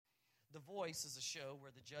The Voice is a show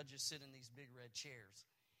where the judges sit in these big red chairs.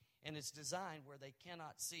 And it's designed where they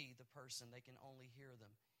cannot see the person. They can only hear them.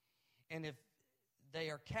 And if they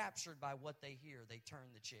are captured by what they hear, they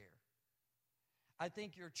turn the chair. I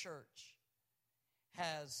think your church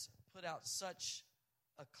has put out such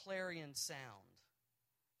a clarion sound,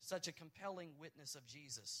 such a compelling witness of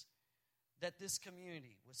Jesus, that this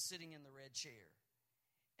community was sitting in the red chair.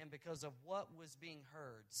 And because of what was being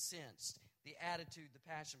heard, sensed, the attitude, the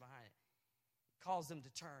passion behind it, caused them to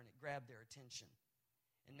turn. It grabbed their attention.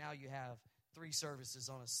 And now you have 3 services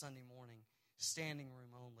on a Sunday morning, standing room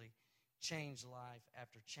only, change life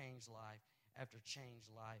after change life after change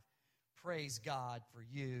life. Praise God for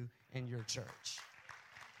you and your church.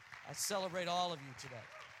 I celebrate all of you today.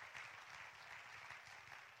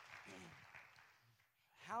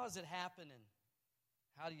 How has it happened, and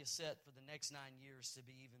how do you set for the next 9 years to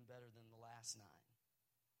be even better than the last 9?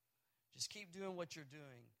 Just keep doing what you're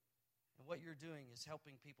doing. And what you're doing is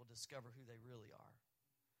helping people discover who they really are.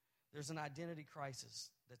 There's an identity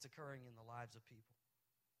crisis that's occurring in the lives of people.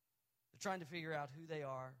 They're trying to figure out who they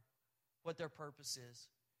are, what their purpose is.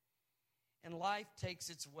 And life takes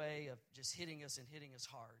its way of just hitting us and hitting us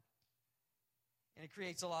hard. And it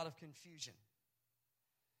creates a lot of confusion.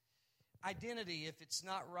 Identity, if it's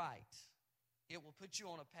not right, it will put you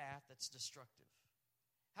on a path that's destructive.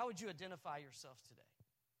 How would you identify yourself today?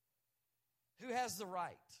 Who has the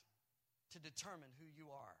right to determine who you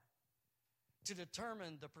are? To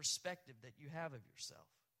determine the perspective that you have of yourself?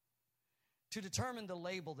 To determine the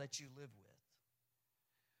label that you live with?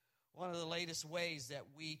 One of the latest ways that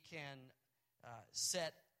we can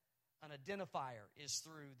set an identifier is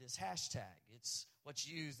through this hashtag. It's what's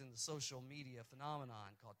used in the social media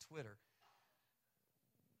phenomenon called Twitter.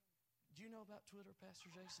 Do you know about Twitter, Pastor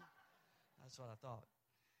Jason? That's what I thought.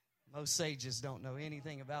 Most sages don't know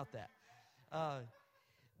anything about that.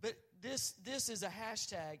 But this is a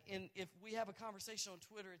hashtag, and if we have a conversation on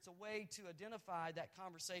Twitter, it's a way to identify that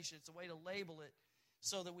conversation. It's a way to label it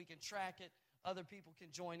so that we can track it. Other people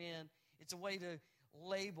can join in. It's a way to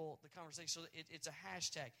label the conversation. So it's a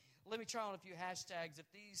hashtag. Let me try on a few hashtags.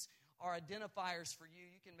 If these are identifiers for you,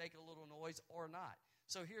 you can make a little noise or not.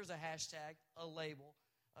 So here's a hashtag, a label,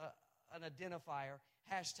 an identifier,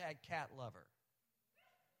 hashtag cat lover.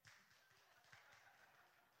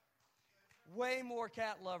 Way more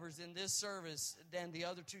cat lovers in this service than the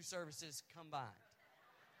other 2 services combined.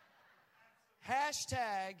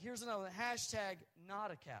 Hashtag, here's another one, hashtag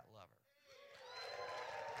not a cat lover.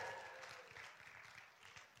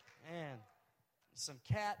 Man, some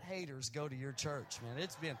cat haters go to your church, man.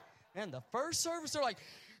 It's been, man, the first service, they're like,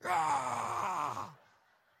 ah!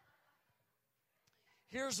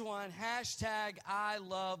 Here's one, hashtag I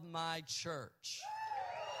love my church.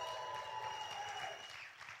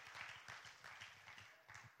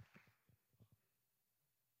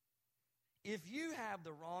 If you have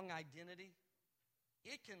the wrong identity,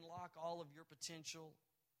 it can lock all of your potential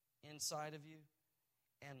inside of you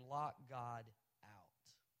and lock God out.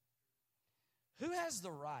 Who has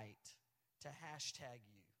the right to hashtag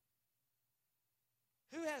you?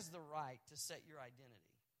 Who has the right to set your identity?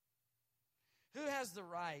 Who has the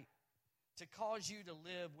right to cause you to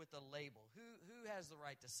live with a label? Who has the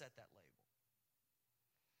right to set that label?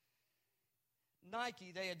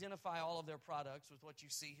 Nike, they identify all of their products with what you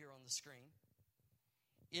see here on the screen.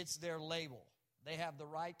 It's their label. They have the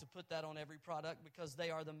right to put that on every product because they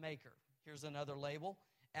are the maker. Here's another label.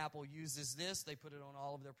 Apple uses this. They put it on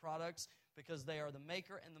all of their products because they are the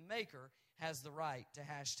maker, and the maker has the right to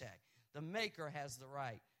hashtag. The maker has the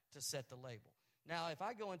right to set the label. Now, if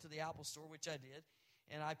I go into the Apple store, which I did,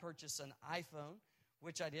 and I purchase an iPhone,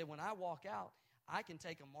 which I did, when I walk out, I can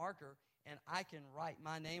take a marker and I can write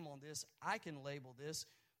my name on this. I can label this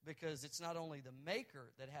because it's not only the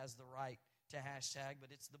maker that has the right to hashtag,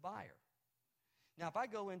 but it's the buyer. Now, if I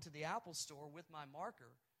go into the Apple store with my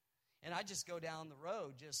marker and I just go down the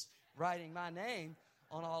road just writing my name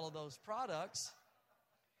on all of those products,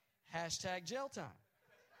 hashtag jail time.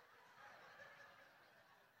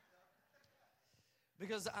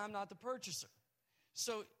 Because I'm not the purchaser.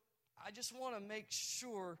 So I just want to make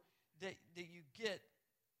sure that you get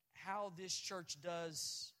how this church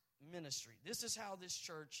does ministry. This is how this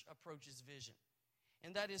church approaches vision.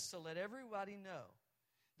 And that is to let everybody know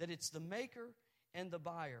that it's the maker and the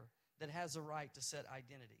buyer that has a right to set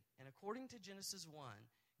identity. And according to Genesis 1,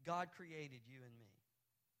 God created you and me,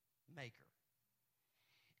 maker.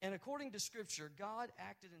 And according to Scripture, God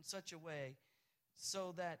acted in such a way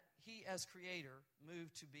so that he, as creator,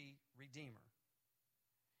 moved to be redeemer.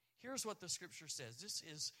 Here's what the Scripture says. This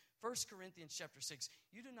is 1 Corinthians chapter 6.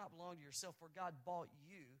 You do not belong to yourself, for God bought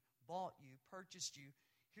you, purchased you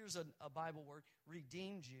here's a Bible word,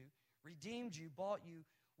 redeemed you. Redeemed you, bought you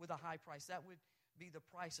with a high price. That would be the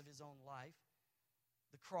price of his own life,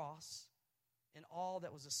 the cross, and all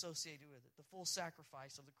that was associated with it, the full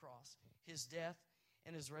sacrifice of the cross, his death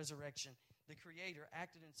and his resurrection. The Creator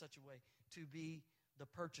acted in such a way to be the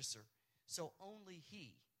purchaser. So only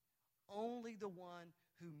he, only the one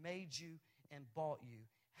who made you and bought you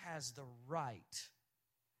has the right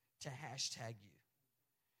to hashtag you.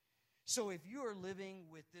 So if you are living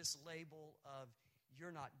with this label of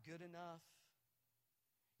you're not good enough,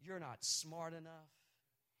 you're not smart enough,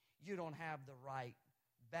 you don't have the right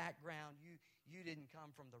background, you didn't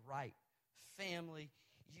come from the right family,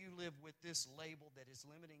 you live with this label that is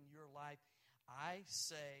limiting your life, I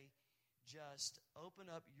say just open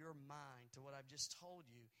up your mind to what I've just told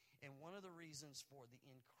you. And one of the reasons for the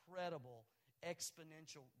incredible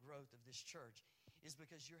exponential growth of this church is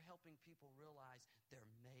because you're helping people realize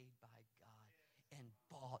they're made by God and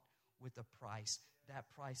bought with a price. That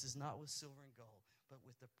price is not with silver and gold, but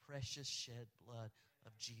with the precious shed blood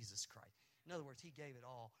of Jesus Christ. In other words, he gave it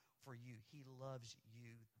all for you. He loves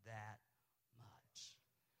you that much.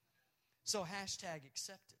 So hashtag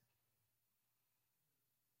accepted.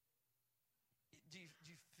 Do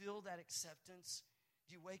you feel that acceptance?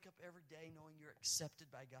 Do you wake up every day knowing you're accepted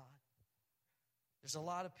by God? There's a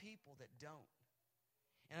lot of people that don't.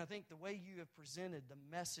 And I think the way you have presented the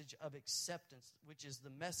message of acceptance, which is the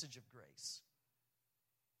message of grace,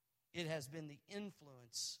 it has been the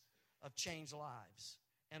influence of changed lives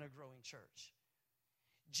and a growing church.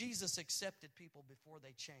 Jesus accepted people before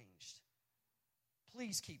they changed.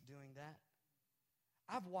 Please keep doing that.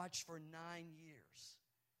 I've watched for 9 years.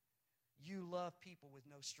 You love people with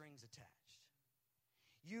no strings attached.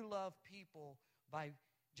 You love people by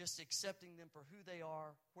just accepting them for who they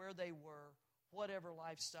are, where they were, whatever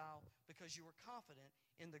lifestyle, because you were confident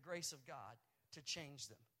in the grace of God to change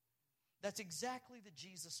them. That's exactly the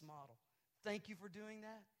Jesus model. Thank you for doing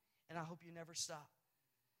that, and I hope you never stop.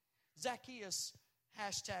 Zacchaeus,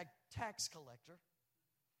 hashtag tax collector,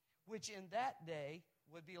 which in that day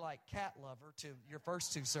would be like cat lover to your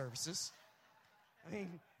first two services. I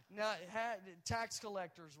mean, now, tax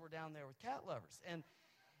collectors were down there with cat lovers, and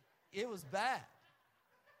it was bad.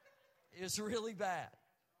 It was really bad.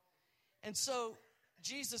 And so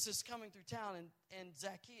Jesus is coming through town, and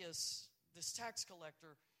Zacchaeus, this tax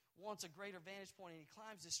collector, wants a greater vantage point, and he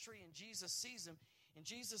climbs this tree, and Jesus sees him, and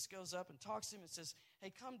Jesus goes up and talks to him and says,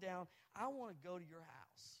 hey, come down. I want to go to your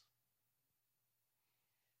house.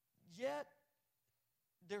 Yet,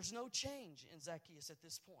 there's no change in Zacchaeus at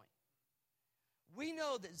this point. We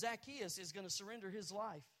know that Zacchaeus is going to surrender his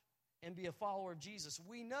life and be a follower of Jesus.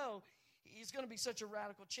 We know he's going to be such a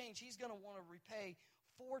radical change. He's going to want to repay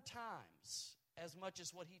 4 times as much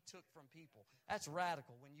as what he took from people. That's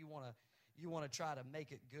radical when you want to try to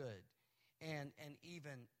make it good and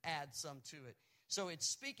even add some to it. So it's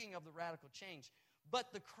speaking of the radical change.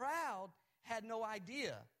 But the crowd had no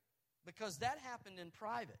idea because that happened in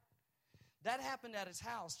private. That happened at his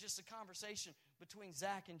house, just a conversation between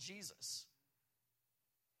Zach and Jesus.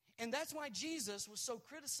 And that's why Jesus was so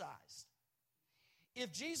criticized.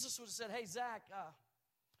 If Jesus would have said, hey, Zach,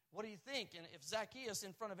 what do you think? And if Zacchaeus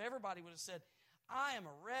in front of everybody would have said, I am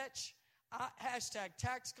a wretch, hashtag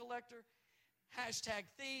tax collector, hashtag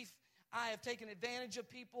thief, I have taken advantage of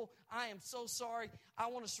people, I am so sorry, I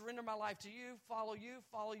want to surrender my life to you, follow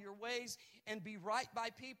your ways, and be right by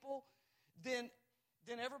people, then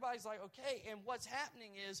everybody's like, okay, and what's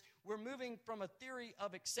happening is we're moving from a theory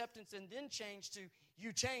of acceptance and then change to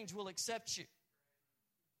you change, we'll accept you.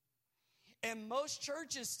 And most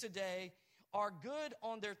churches today are good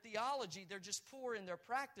on their theology. They're just poor in their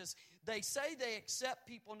practice. They say they accept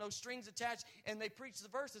people, no strings attached, and they preach the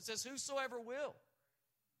verse that says, whosoever will.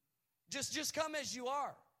 Just come as you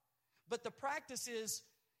are. But the practice is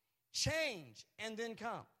change and then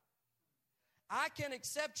come. I can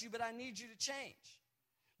accept you, but I need you to change.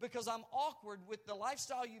 Because I'm awkward with the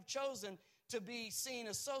lifestyle you've chosen to be seen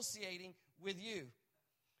associating with you.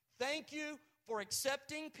 Thank you for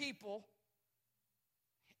accepting people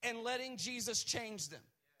and letting Jesus change them.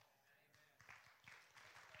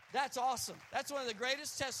 That's awesome. That's one of the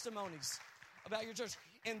greatest testimonies about your church.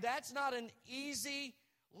 And that's not an easy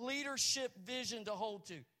leadership vision to hold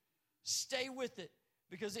to. Stay with it.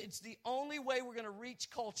 Because it's the only way we're going to reach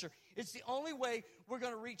culture. It's the only way we're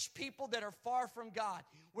going to reach people that are far from God.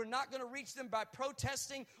 We're not going to reach them by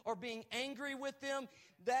protesting or being angry with them.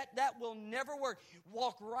 That will never work.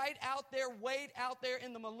 Walk right out there, wade out there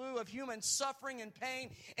in the milieu of human suffering and pain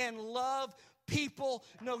and love people,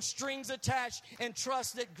 no strings attached, and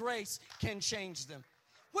trust that grace can change them.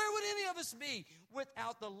 Where would any of us be?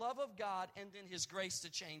 without the love of God and then His grace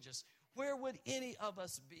to change us? Where would any of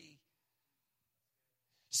us be?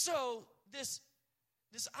 So this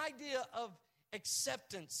idea of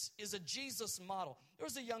acceptance is a Jesus model. There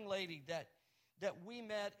was a young lady that we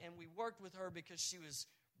met, and we worked with her because she was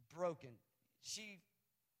broken. She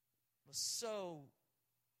was so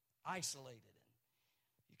isolated.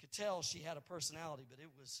 And you could tell she had a personality, but it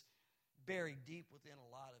was buried deep within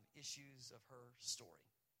a lot of issues of her story.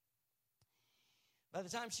 By the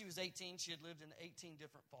time she was 18, she had lived in 18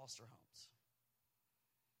 different foster homes.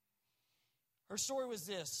 Her story was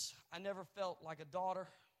this: I never felt like a daughter.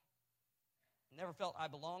 Never felt I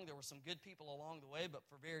belonged. There were some good people along the way, but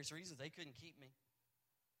for various reasons, they couldn't keep me.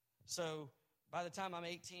 So by the time I'm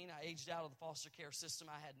 18, I aged out of the foster care system.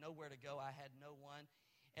 I had nowhere to go. I had no one.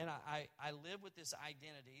 And I live with this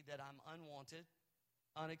identity that I'm unwanted,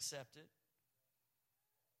 unaccepted.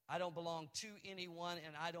 I don't belong to anyone,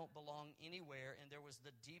 and I don't belong anywhere. And there was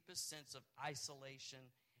the deepest sense of isolation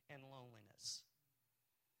and loneliness.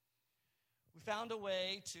 We found a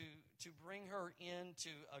way to bring her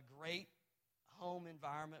into a great home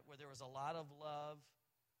environment where there was a lot of love,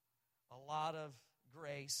 a lot of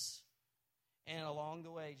grace, and along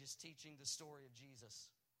the way just teaching the story of Jesus.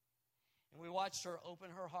 And we watched her open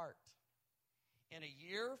her heart. And a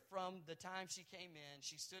year from the time she came in,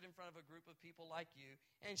 she stood in front of a group of people like you,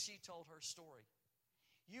 and she told her story.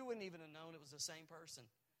 You wouldn't even have known it was the same person.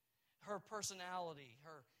 Her personality,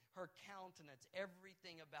 her countenance,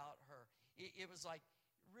 everything about her. It was like,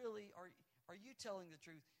 really, are you telling the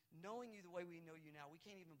truth? Knowing you the way we know you now, we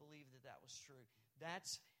can't even believe that was true.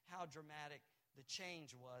 That's how dramatic the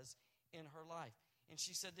change was in her life. And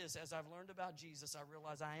she said this: as I've learned about Jesus, I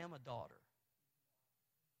realize I am a daughter.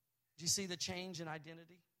 Do you see the change in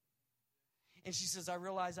identity? And she says, I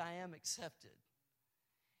realize I am accepted.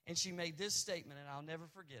 And she made this statement, and I'll never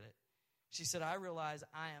forget it. She said, I realize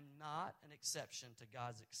I am not an exception to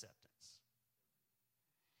God's acceptance.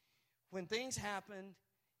 When things happen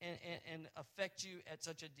and affect you at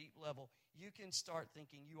such a deep level, you can start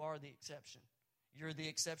thinking you are the exception. You're the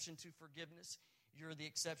exception to forgiveness. You're the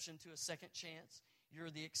exception to a second chance. You're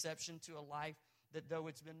the exception to a life that, though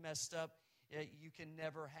it's been messed up, you can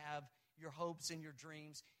never have your hopes and your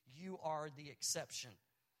dreams. You are the exception.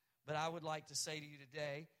 But I would like to say to you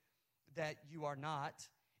today that you are not.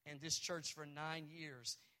 And this church for 9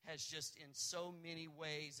 years has just in so many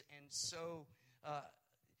ways and so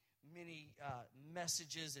many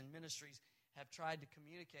messages and ministries have tried to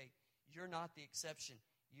communicate, you're not the exception.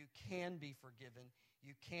 You can be forgiven.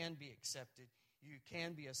 You can be accepted. You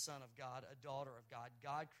can be a son of God, a daughter of God.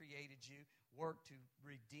 God created you, worked to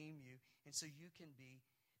redeem you, and so you can be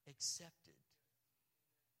accepted.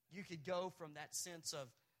 You could go from that sense of,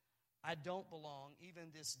 I don't belong,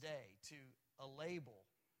 even this day, to a label.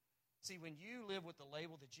 See, when you live with the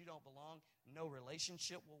label that you don't belong, no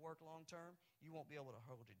relationship will work long term. You won't be able to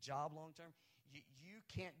hold a job long term. You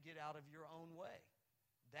can't get out of your own way.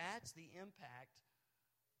 That's the impact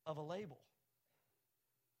of a label.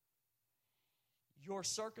 Your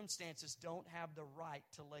circumstances don't have the right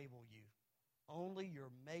to label you. Only your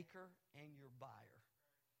maker and your buyer,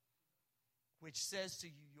 which says to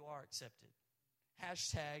you, you are accepted.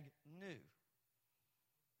 #new.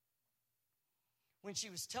 When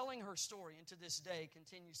she was telling her story, and to this day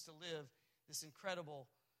continues to live this incredible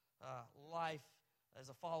life as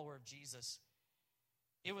a follower of Jesus,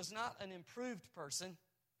 it was not an improved person.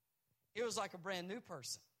 It was like a brand new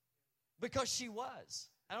person, because she was.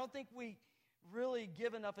 I don't think we really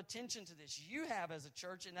give enough attention to this. You have as a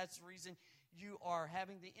church, and that's the reason you are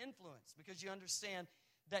having the influence, because you understand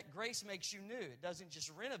that grace makes you new. It doesn't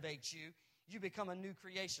just renovate you. You become a new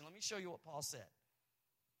creation. Let me show you what Paul said.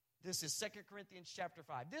 This is 2 Corinthians chapter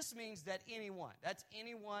 5. This means that anyone, that's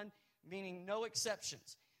anyone, meaning no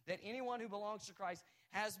exceptions, that anyone who belongs to Christ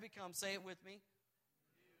has become, say it with me,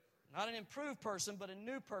 not an improved person, but a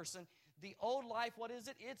new person. The old life, what is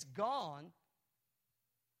it? It's gone.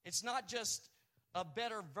 It's not just a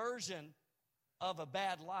better version of a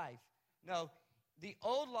bad life. No, the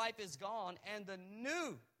old life is gone, and the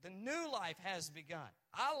new life has begun.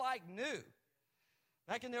 I like new.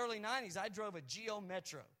 Back in the early 90s, I drove a Geo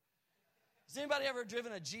Metro. Has anybody ever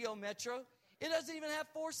driven a Geo Metro? It doesn't even have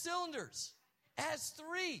 4 cylinders. It has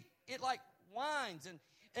 3. It like whines.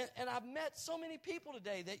 And I've met so many people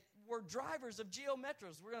today that were drivers of Geo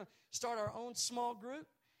Metros. We're going to start our own small group.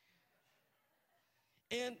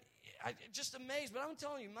 And I'm just amazed. But I'm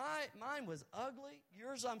telling you, mine was ugly.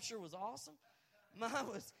 Yours, I'm sure, was awesome.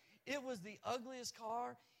 It was the ugliest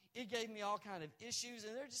car. It gave me all kind of issues.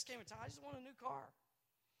 And there just came a time, I just want a new car.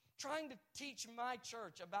 Trying to teach my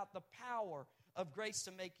church about the power of grace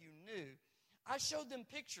to make you new, I showed them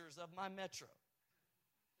pictures of my Metro.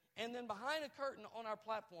 And then behind a curtain on our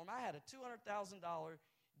platform, I had a $200,000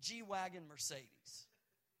 G-Wagon Mercedes.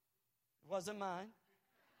 It wasn't mine.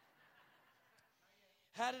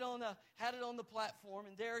 Had it on the platform,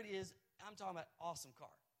 and there it is. I'm talking about awesome car.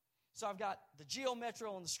 So I've got the Geo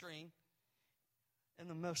Metro on the screen and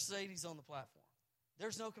the Mercedes on the platform.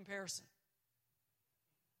 There's no comparison.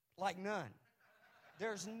 Like none.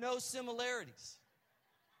 There's no similarities.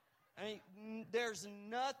 I mean, there's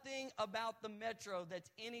nothing about the Metro that's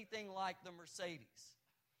anything like the Mercedes.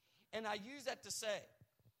 And I use that to say,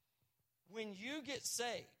 when you get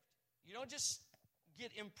saved, you don't just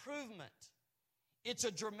get improvement. It's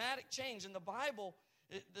a dramatic change. In the Bible,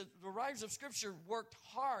 the writers of Scripture worked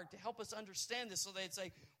hard to help us understand this. So they'd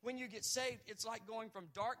say, when you get saved, it's like going from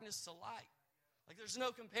darkness to light. Like there's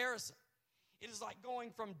no comparison. It is like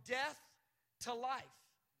going from death to life.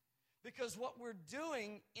 Because what we're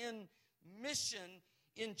doing in mission,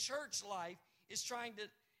 in church life, is trying to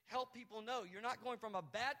help people know you're not going from a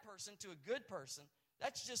bad person to a good person.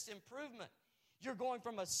 That's just improvement. You're going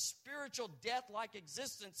from a spiritual death-like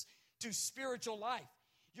existence to spiritual life.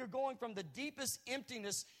 You're going from the deepest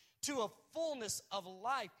emptiness to a fullness of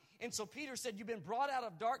life. And so Peter said, you've been brought out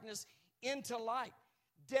of darkness into light.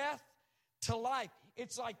 Death to life.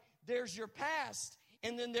 It's like there's your past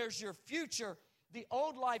and then there's your future. The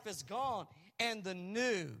old life is gone and the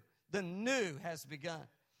new has begun.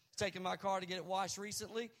 Taking my car to get it washed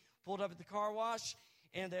recently. Pulled up at the car wash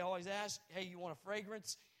and they always ask, hey, you want a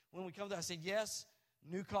fragrance? When we come there, I said, yes,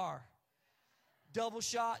 new car. Double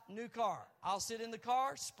shot, new car. I'll sit in the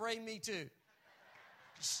car, spray me too.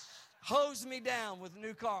 Just hose me down with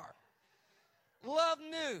new car. Love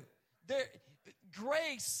new.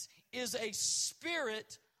 Grace is a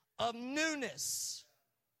spirit of newness.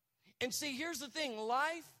 And see, here's the thing.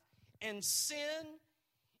 Life and sin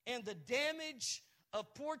and the damage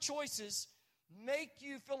of poor choices make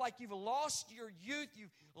you feel like you've lost your youth,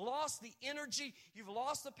 you've lost the energy, you've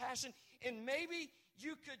lost the passion, and maybe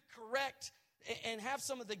you could correct and have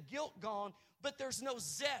some of the guilt gone, but there's no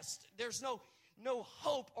zest, there's no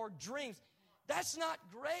hope or dreams. That's not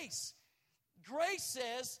grace. Grace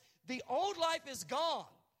says the old life is gone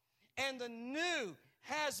and the new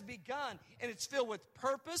has begun, and it's filled with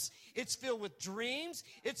purpose, it's filled with dreams,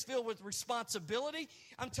 it's filled with responsibility.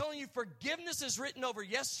 I'm telling you, forgiveness is written over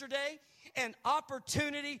yesterday, and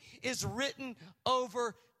opportunity is written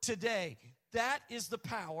over today. That is the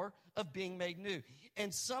power of being made new.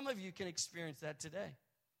 And some of you can experience that today.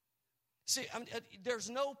 See, there's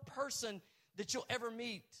no person that you'll ever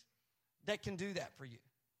meet that can do that for you.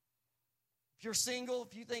 If you're single,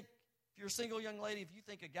 if you're a single young lady, if you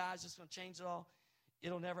think a guy's just going to change it all,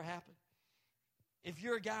 it'll never happen. If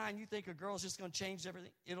you're a guy and you think a girl's just going to change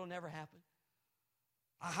everything, it'll never happen.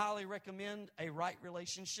 I highly recommend a right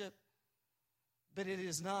relationship, but it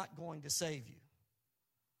is not going to save you.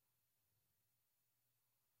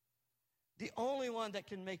 The only one that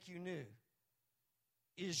can make you new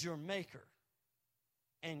is your maker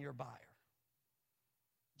and your buyer,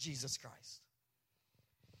 Jesus Christ.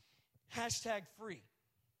 #free.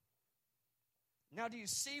 Now, do you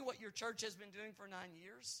see what your church has been doing for 9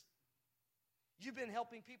 years? You've been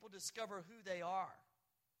helping people discover who they are.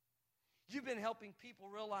 You've been helping people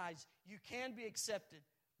realize you can be accepted,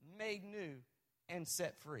 made new, and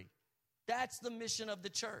set free. That's the mission of the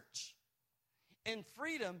church. And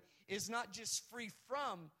freedom is not just free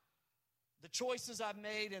from the choices I've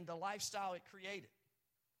made and the lifestyle it created.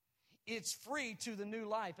 It's free to the new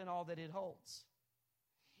life and all that it holds.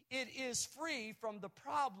 It is free from the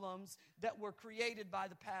problems that were created by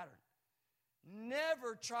the pattern.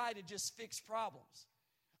 Never try to just fix problems.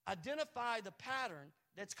 Identify the pattern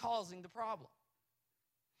that's causing the problem.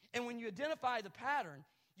 And when you identify the pattern,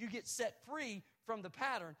 you get set free from the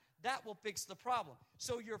pattern. That will fix the problem.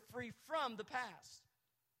 So you're free from the past.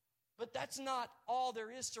 But that's not all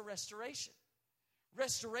there is to restoration.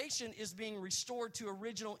 Restoration is being restored to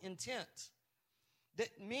original intent. That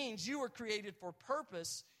means you were created for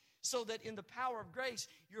purpose, so that in the power of grace,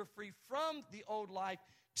 you're free from the old life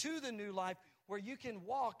to the new life where you can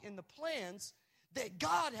walk in the plans that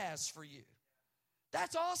God has for you.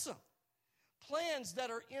 That's awesome. Plans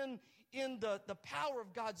that are in the power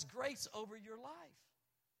of God's grace over your life.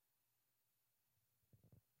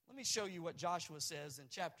 Let me show you what Joshua says in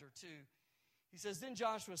chapter 2. He says, then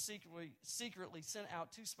Joshua secretly sent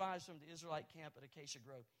out 2 spies from the Israelite camp at Acacia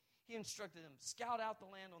Grove. He instructed them, scout out the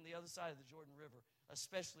land on the other side of the Jordan River,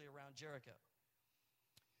 especially around Jericho.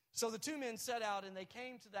 So the 2 men set out, and they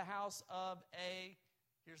came to the house of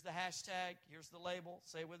here's the hashtag, here's the label,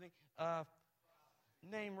 say it with me,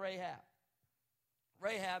 named Rahab.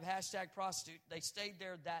 Rahab, hashtag prostitute, they stayed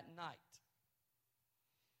there that night.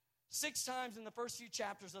 6 times in the first few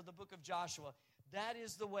chapters of the book of Joshua, that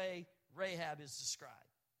is the way Rahab is described.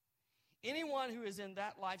 Anyone who is in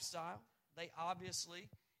that lifestyle, they obviously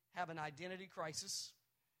have an identity crisis.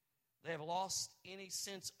 They have lost any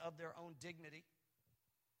sense of their own dignity.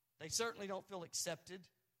 They certainly don't feel accepted.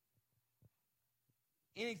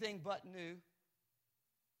 Anything but new.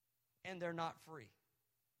 And they're not free.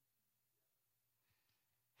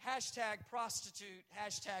 Hashtag prostitute,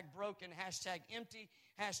 hashtag broken, hashtag empty,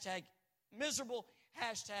 hashtag miserable,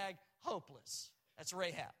 hashtag hopeless. That's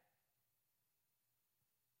Rahab.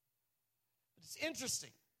 But it's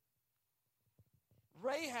interesting.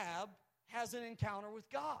 Rahab has an encounter with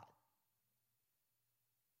God.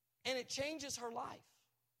 And it changes her life.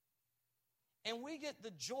 And we get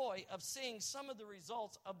the joy of seeing some of the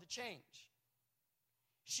results of the change.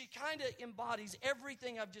 She kind of embodies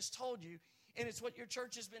everything I've just told you, and it's what your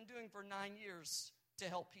church has been doing for 9 years to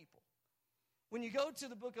help people. When you go to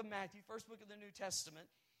the book of Matthew, first book of the New Testament,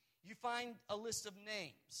 you find a list of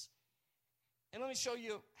names. And let me show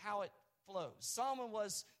you how it flows. Solomon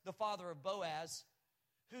was the father of Boaz,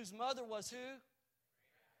 whose mother was who?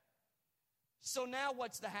 So now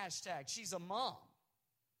what's the hashtag? She's a mom.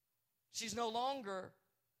 She's no longer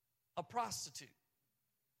a prostitute.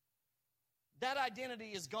 That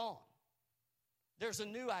identity is gone. There's a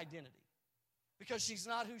new identity because she's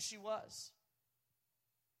not who she was.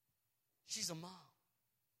 She's a mom.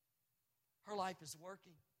 Her life is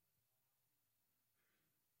working.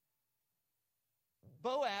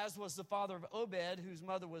 Boaz was the father of Obed, whose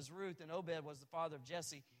mother was Ruth, and Obed was the father of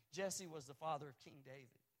Jesse. Jesse was the father of King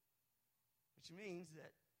David, which means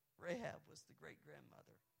that Rahab was the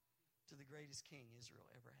great-grandmother to the greatest king Israel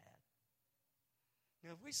ever had.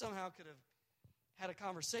 Now, if we somehow could have had a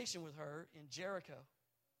conversation with her in Jericho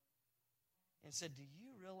and said, do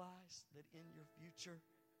you realize that in your future,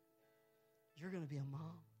 you're going to be a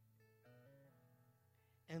mom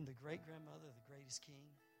and the great-grandmother of the greatest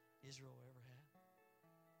king Israel ever had?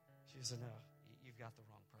 She said, no, you've got the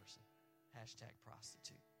wrong person. Hashtag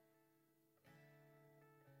prostitute.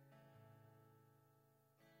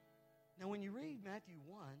 Now, when you read Matthew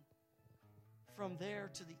 1, from there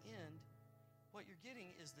to the end, what you're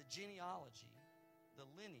getting is the genealogy, the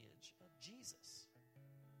lineage of Jesus.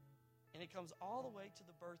 And it comes all the way to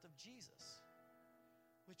the birth of Jesus,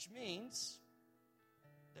 which means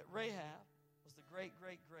that Rahab was the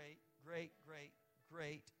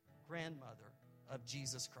great-great-great-great-great-grandmother of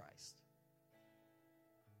Jesus Christ.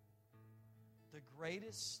 The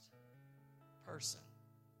greatest person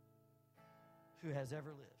who has ever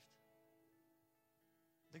lived.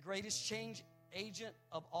 The greatest change agent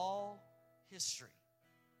of all history.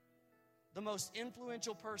 The most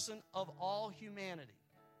influential person of all humanity.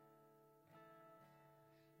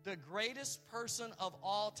 The greatest person of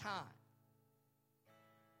all time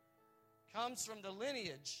comes from the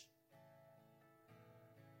lineage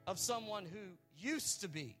of someone who used to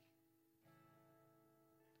be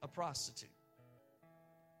a prostitute.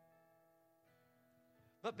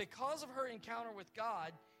 But because of her encounter with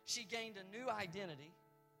God, she gained a new identity.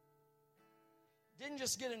 Didn't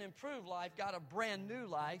just get an improved life, got a brand new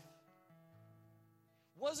life.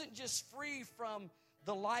 Wasn't just free from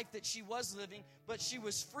the life that she was living, but she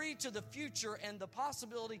was free to the future and the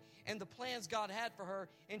possibility and the plans God had for her.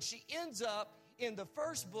 And she ends up in the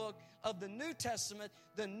first book of the New Testament,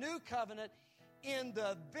 the New Covenant, in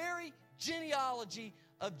the very genealogy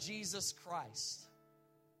of Jesus Christ.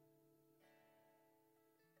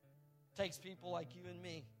 Takes people like you and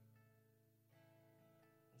me.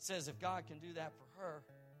 It says if God can do that for her,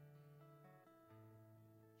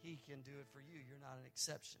 He can do it for you. You're not an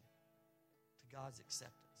exception to God's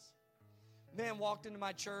acceptance. A man walked into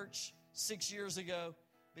my church 6 years ago,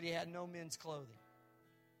 but he had no men's clothing.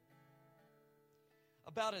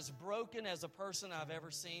 About as broken as a person I've ever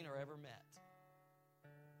seen or ever met.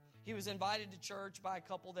 He was invited to church by a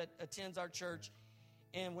couple that attends our church,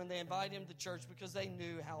 and when they invited him to church, because they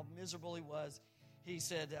knew how miserable he was, he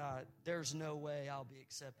said, there's no way I'll be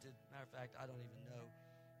accepted. Matter of fact, I don't even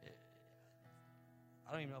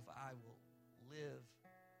know if I will live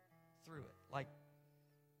through it. Like,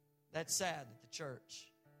 that's sad that the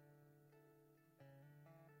church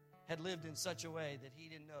had lived in such a way that he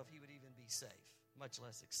didn't know if he would even be safe, much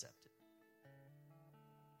less accepted.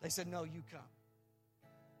 They said, no, you come.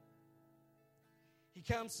 He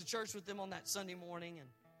comes to church with them on that Sunday morning, and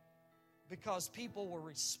because people were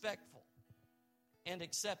respectful and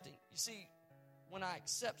accepting. You see, when I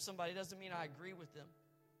accept somebody, it doesn't mean I agree with them.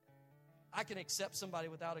 I can accept somebody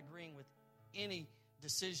without agreeing with any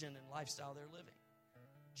decision and lifestyle they're living.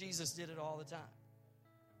 Jesus did it all the time.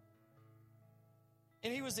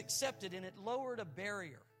 And he was accepted, and it lowered a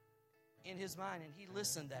barrier in his mind, and he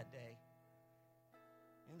listened that day.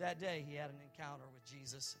 And that day, he had an encounter with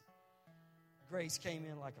Jesus. Grace came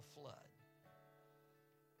in like a flood.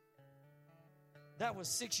 That was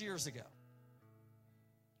 6 years ago.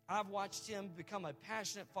 I've watched him become a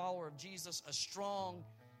passionate follower of Jesus, a strong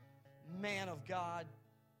man of God.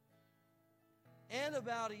 And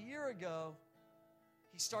about a year ago,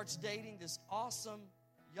 he starts dating this awesome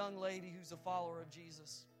young lady who's a follower of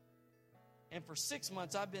Jesus. And for 6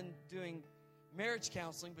 months, I've been doing marriage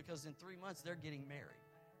counseling because in 3 months, they're getting married.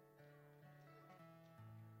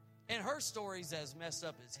 And her story's as messed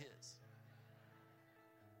up as his.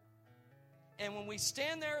 And when we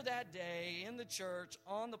stand there that day in the church,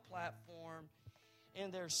 on the platform,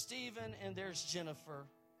 and there's Stephen and there's Jennifer,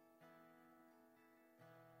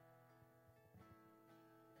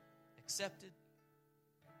 accepted,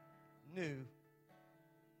 new,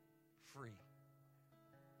 free.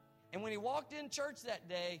 And when he walked in church that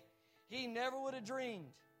day, he never would have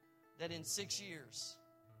dreamed that in 6 years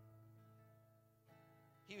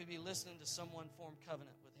he would be listening to someone form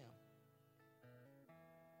covenant with him.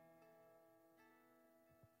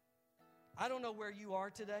 I don't know where you are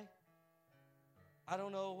today. I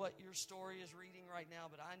don't know what your story is reading right now,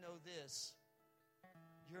 but I know this.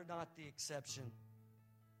 You're not the exception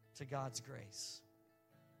to God's grace.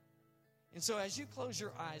 And so as you close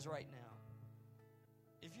your eyes right now,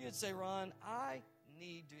 if you would say, Ron, I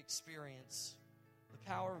need to experience the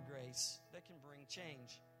power of grace that can bring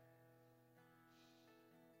change.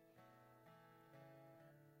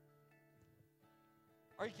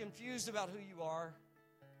 Are you confused about who you are?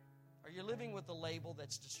 Are you living with a label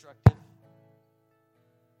that's destructive?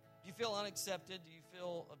 Do you feel unaccepted? Do you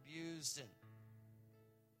feel abused and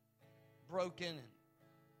broken and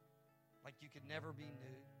like you could never be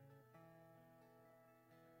new?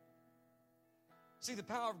 See, the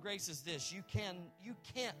power of grace is this. You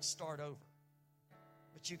can't start over,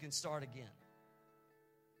 but you can start again.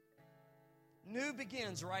 New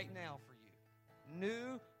begins right now for you.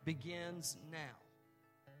 New begins now.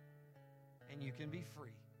 And you can be free.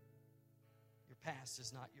 Your past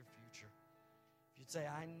is not your future. If you'd say,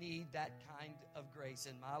 I need that kind of grace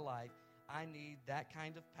in my life, I need that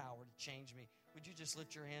kind of power to change me, would you just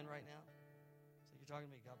lift your hand right now? So you're talking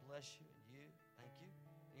to me. God bless you. And you. Thank you.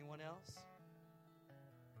 Anyone else?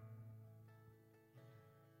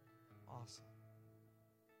 Awesome.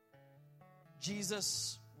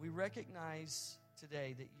 Jesus, we recognize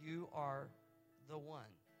today that you are the one,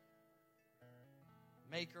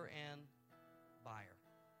 maker and buyer.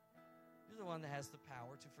 You're the one that has the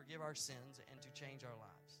power to forgive our sins and to change our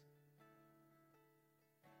lives.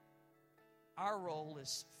 Our role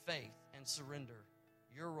is faith and surrender.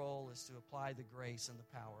 Your role is to apply the grace and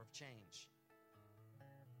the power of change.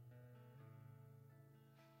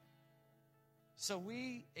 So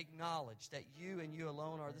we acknowledge that you and you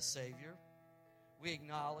alone are the Savior. We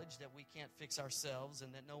acknowledge that we can't fix ourselves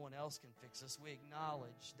and that no one else can fix us. We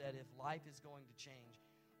acknowledge that if life is going to change,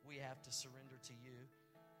 we have to surrender to you.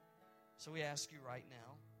 So we ask you right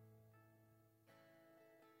now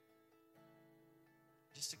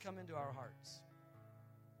just to come into our hearts.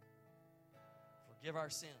 Forgive our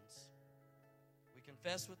sins. We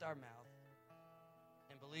confess with our mouth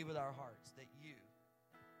and believe with our hearts that you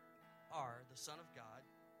are the Son of God,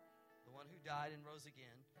 the one who died and rose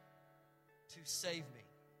again to save me,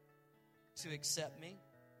 to accept me,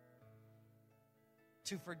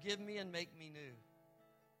 to forgive me and make me new,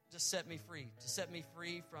 to set me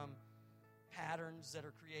free from patterns that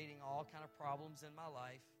are creating all kind of problems in my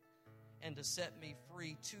life, and to set me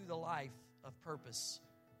free to the life of purpose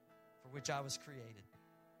for which I was created.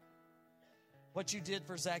 What you did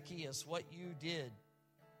for Zacchaeus, what you did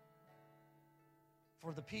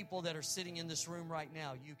for the people that are sitting in this room right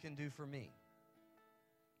now, you can do for me.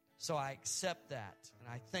 So I accept that, and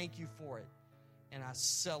I thank you for it, and I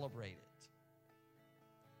celebrate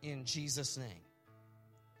it. In Jesus' name,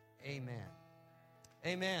 amen.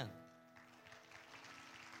 Amen.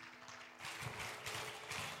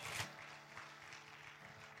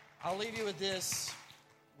 I'll leave you with this.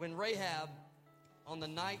 When Rahab, on the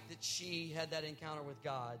night that she had that encounter with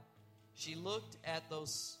God, she looked at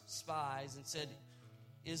those spies and said,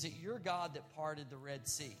 is it your God that parted the Red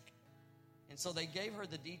Sea? And so they gave her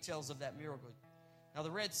the details of that miracle. Now,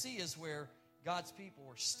 the Red Sea is where God's people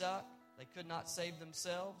were stuck. They could not save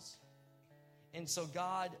themselves. And so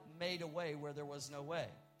God made a way where there was no way.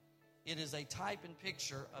 It is a type and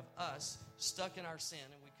picture of us stuck in our sin,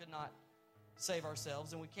 and we could not save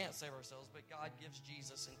ourselves, and we can't save ourselves, but God gives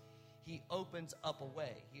Jesus, and he opens up a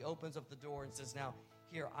way. He opens up the door and says, now,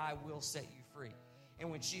 here, I will set you free.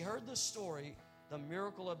 And when she heard the story, the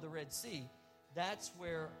miracle of the Red Sea, that's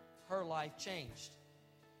where her life changed.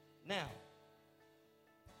 Now,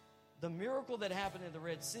 the miracle that happened in the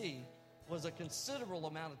Red Sea was a considerable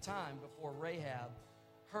amount of time before Rahab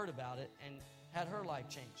heard about it and had her life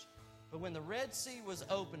changed. But when the Red Sea was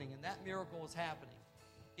opening and that miracle was happening,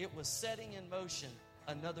 it was setting in motion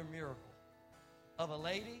another miracle of a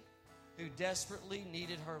lady who desperately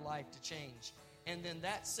needed her life to change. And then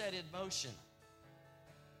that set in motion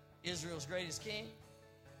Israel's greatest king,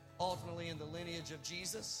 ultimately in the lineage of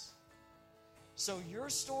Jesus. So your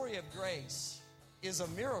story of grace is a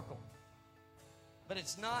miracle, but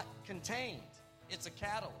it's not contained. It's a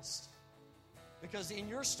catalyst. Because in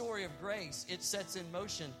your story of grace, it sets in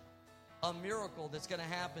motion a miracle that's going to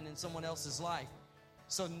happen in someone else's life.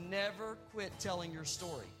 So never quit telling your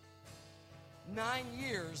story. 9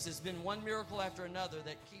 years has been one miracle after another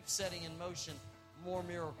that keeps setting in motion more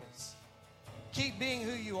miracles. Keep being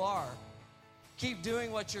who you are. Keep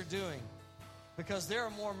doing what you're doing. Because there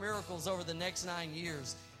are more miracles over the next 9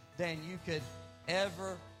 years than you could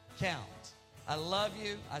ever count. I love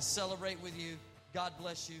you. I celebrate with you. God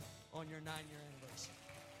bless you on your 9-year anniversary.